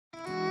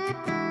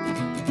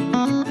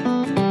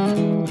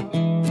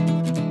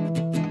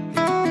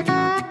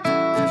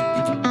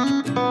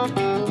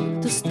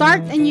To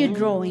start a new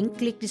drawing,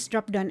 click this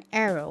drop-down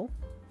arrow,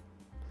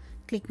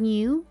 click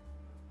New,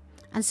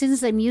 and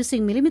since I'm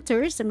using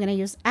millimeters, I'm going to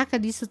use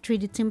AutoCAD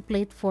 3D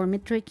template for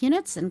metric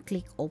units and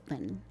click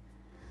Open.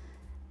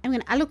 I'm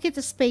going to allocate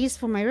a space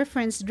for my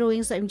reference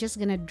drawing, so I'm just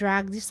going to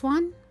drag this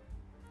one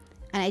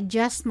and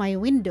adjust my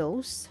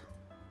windows.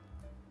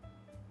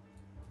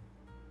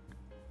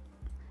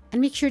 And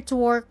make sure to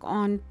work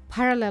on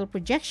parallel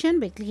projection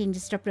by clicking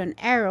this drop-down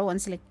arrow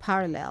and select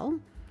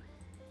Parallel.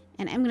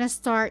 And I'm going to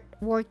start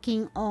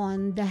working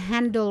on the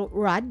handle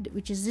rod,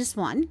 which is this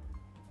one.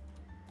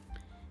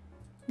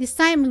 This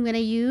time I'm going to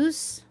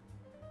use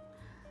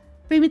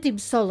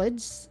primitive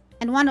solids,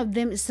 and one of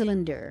them is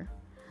cylinder.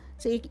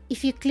 So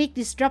if you click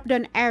this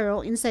drop-down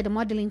arrow inside the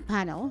modeling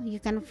panel, you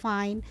can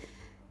find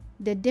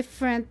the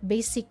different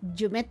basic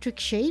geometric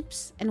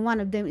shapes, and one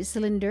of them is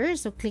cylinder.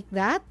 So click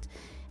that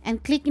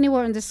and click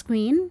anywhere on the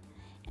screen,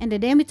 and the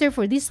diameter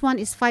for this one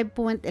is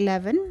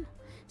 5.11.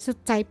 So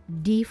type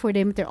D for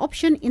diameter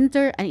option,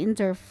 enter, and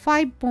enter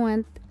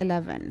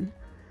 5.11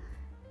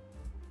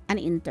 and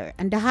enter.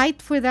 And the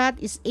height for that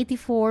is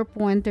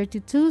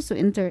 84.32, so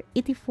enter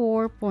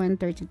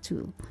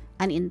 84.32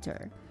 and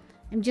enter.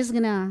 I'm just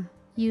gonna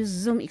use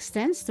zoom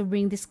extents to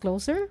bring this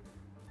closer.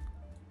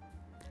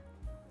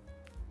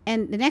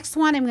 And the next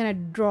one I'm gonna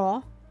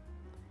draw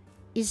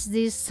is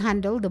this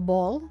handle, the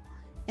ball,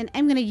 and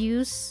I'm gonna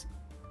use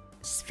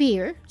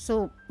sphere.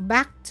 So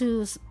back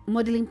to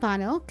modeling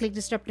panel, click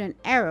the drop-down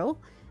arrow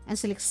and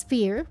select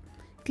sphere.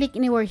 Click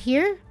anywhere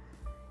here,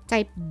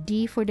 type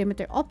D for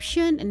diameter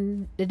option,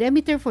 and the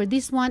diameter for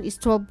this one is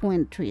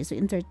 12.3, so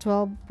enter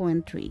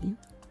 12.3,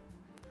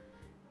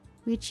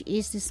 which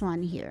is this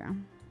one here.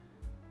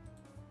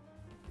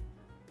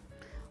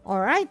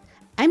 Alright,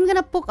 I'm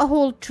gonna poke a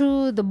hole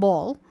through the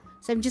ball,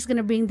 so I'm just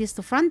gonna bring this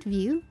to front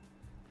view,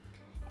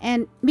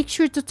 and make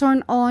sure to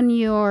turn on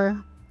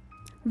your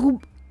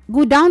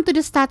go down to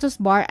the status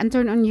bar and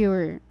turn on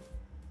your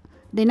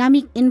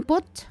dynamic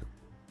input,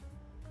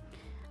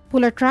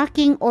 polar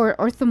tracking or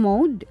ortho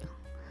mode,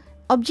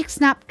 object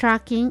snap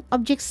tracking,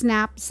 object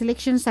snap,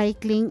 selection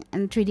cycling,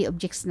 and 3D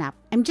object snap.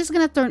 I'm just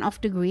gonna turn off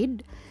the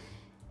grid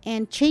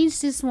and change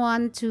this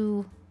one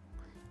to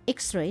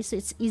X-ray so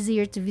it's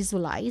easier to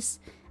visualize.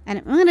 And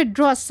I'm gonna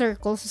draw a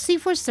circle. So C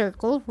for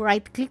circle,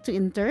 right click to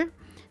enter,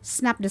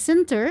 snap the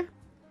center,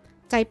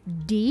 type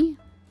D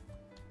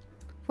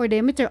for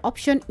diameter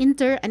option,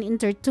 enter, and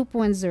enter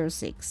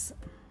 2.06,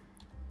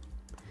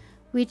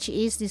 which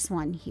is this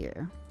one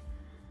here.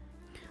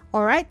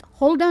 Alright,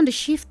 hold down the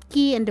shift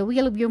key and the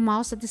wheel of your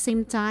mouse at the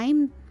same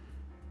time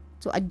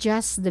to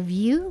adjust the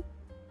view.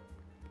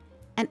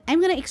 And I'm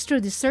going to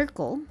extrude the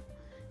circle.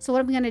 So what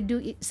I'm going to do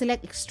is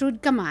select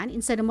extrude command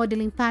inside the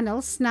modeling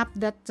panel, snap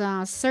that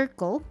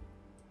circle,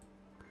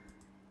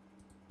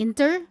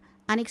 enter,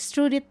 and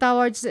extrude it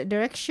towards the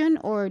direction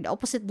or the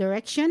opposite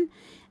direction,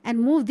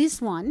 and move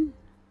this one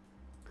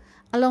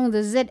along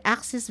the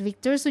Z-axis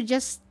vector. So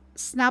just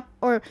snap,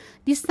 or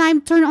this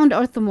time turn on the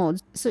ortho mode,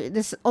 so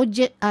this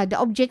object, the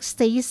object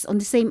stays on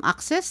the same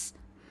axis.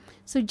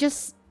 So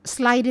just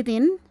slide it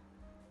in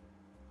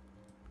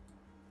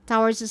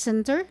towards the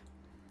center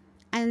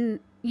and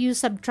use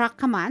subtract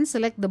command,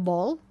 select the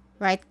ball,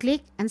 right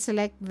click, and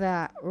select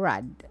the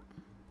rod.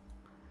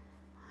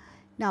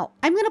 Now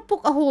I'm gonna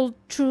poke a hole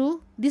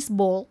through this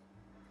ball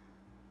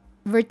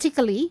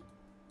vertically,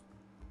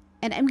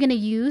 and I'm gonna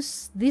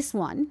use this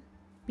one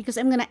because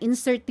I'm gonna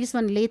insert this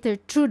one later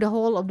through the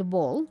hole of the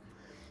ball.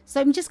 So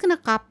I'm just gonna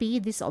copy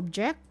this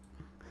object,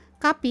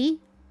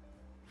 copy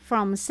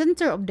from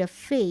center of the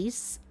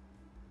face,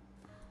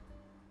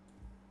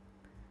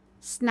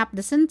 snap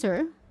the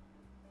center,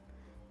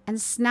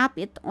 and snap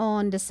it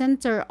on the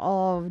center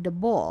of the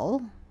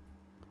ball.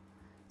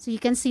 So you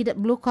can see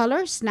that blue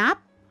color,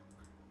 snap,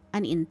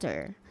 and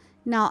enter.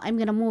 Now I'm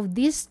gonna move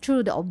this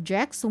through the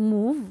object. So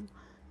move,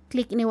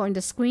 click anywhere on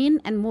the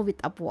screen and move it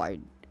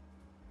upward.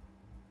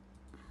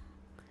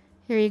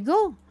 Here you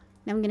go.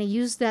 Now I'm going to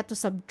use that to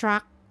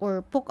subtract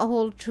or poke a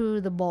hole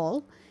through the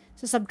ball.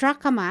 So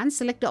subtract command,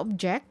 select the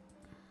object,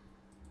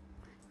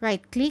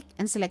 right click,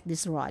 and select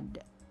this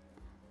rod.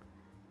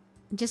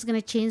 I'm just going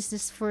to change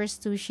this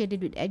first to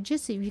shaded with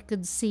edges so you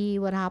could see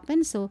what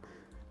happened. So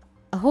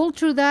a hole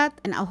through that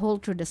and a hole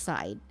through the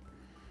side.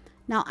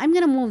 Now I'm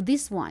going to move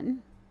this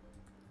one,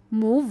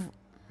 move,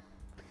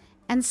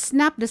 and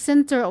snap the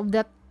center of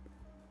that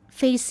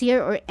face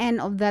here or end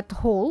of that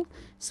hole.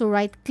 So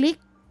right click,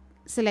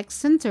 select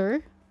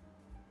center,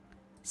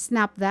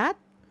 snap that,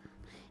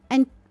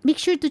 and make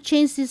sure to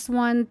change this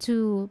one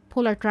to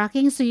polar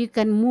tracking so you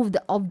can move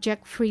the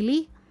object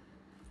freely,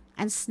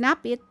 and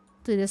snap it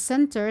to the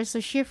center.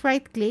 So shift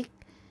right click,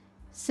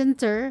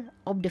 center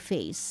of the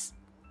face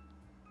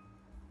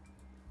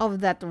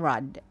of that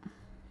rod.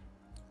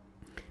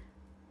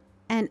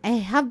 And I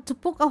have to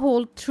poke a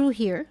hole through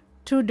here,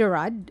 through the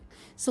rod.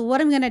 So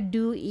what I'm gonna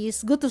do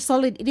is go to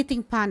solid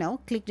editing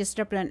panel, click the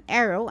drop down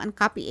arrow, and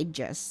copy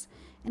edges.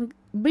 And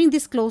bring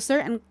this closer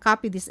and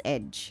copy this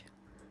edge.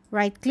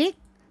 Right click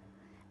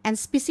and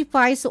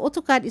specify. So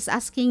AutoCAD is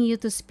asking you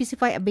to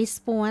specify a base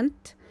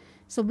point.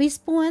 So base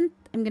point,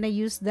 I'm going to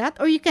use that.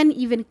 Or you can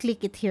even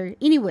click it here,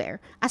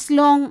 anywhere, as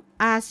long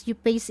as you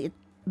paste it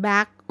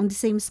back on the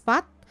same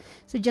spot.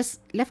 So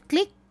just left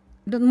click,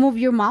 don't move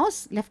your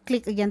mouse, left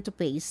click again to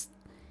paste,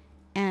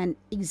 and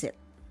exit.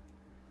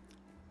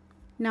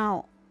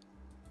 Now,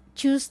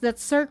 choose that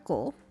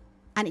circle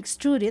and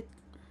extrude it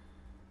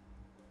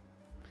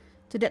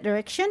to that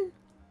direction,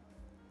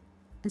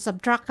 and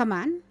subtract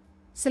command.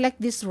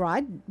 Select this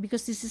rod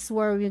because this is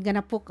where we're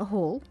gonna poke a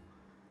hole.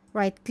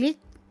 Right click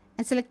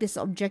and select this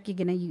object you're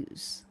gonna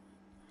use.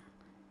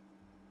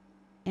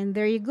 And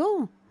there you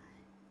go.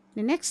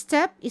 The next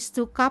step is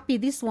to copy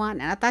this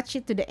one and attach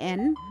it to the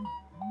end.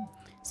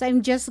 So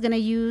I'm just gonna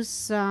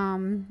use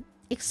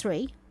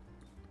X-ray.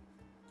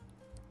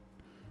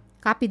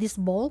 Copy this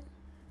ball.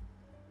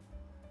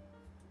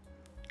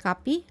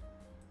 Copy.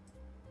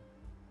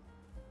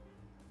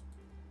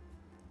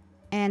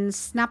 And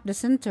snap the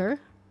center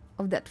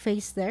of that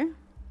face there.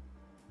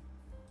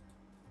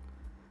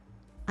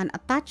 And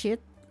attach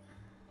it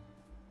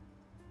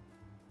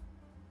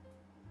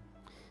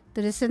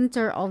to the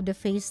center of the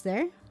face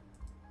there.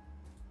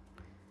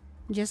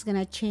 I'm just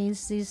gonna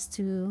change this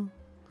to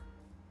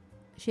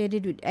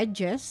shaded with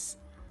edges.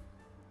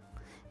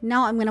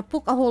 Now I'm gonna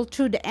poke a hole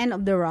through the end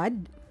of the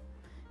rod.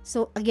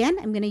 So again,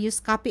 I'm gonna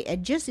use copy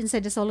edges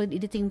inside the solid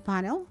editing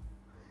panel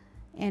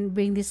and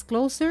bring this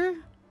closer.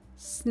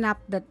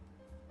 Snap that.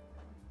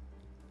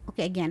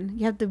 Okay, again,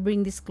 you have to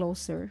bring this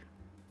closer.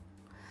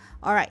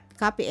 All right,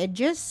 copy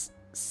edges,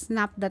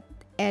 snap that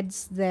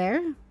edge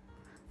there.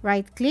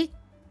 Right click,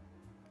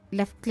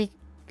 left click,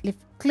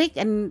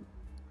 and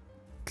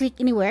click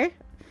anywhere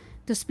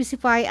to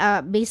specify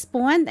a base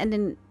point, and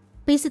then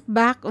paste it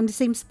back on the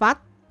same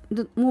spot.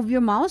 Don't move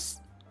your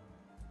mouse.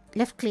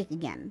 Left click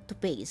again to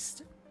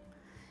paste.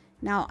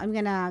 Now I'm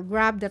gonna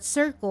grab that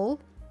circle,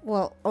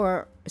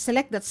 or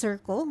select that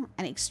circle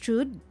and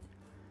extrude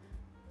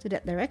to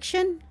that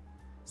direction.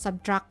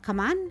 Subtract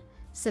command,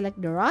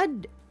 select the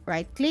rod,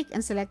 right click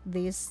and select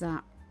this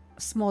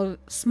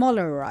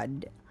smaller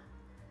rod.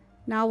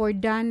 Now we're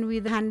done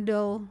with the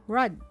handle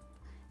rod.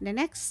 The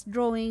next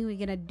drawing we're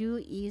gonna do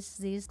is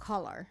this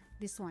color,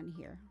 this one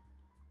here.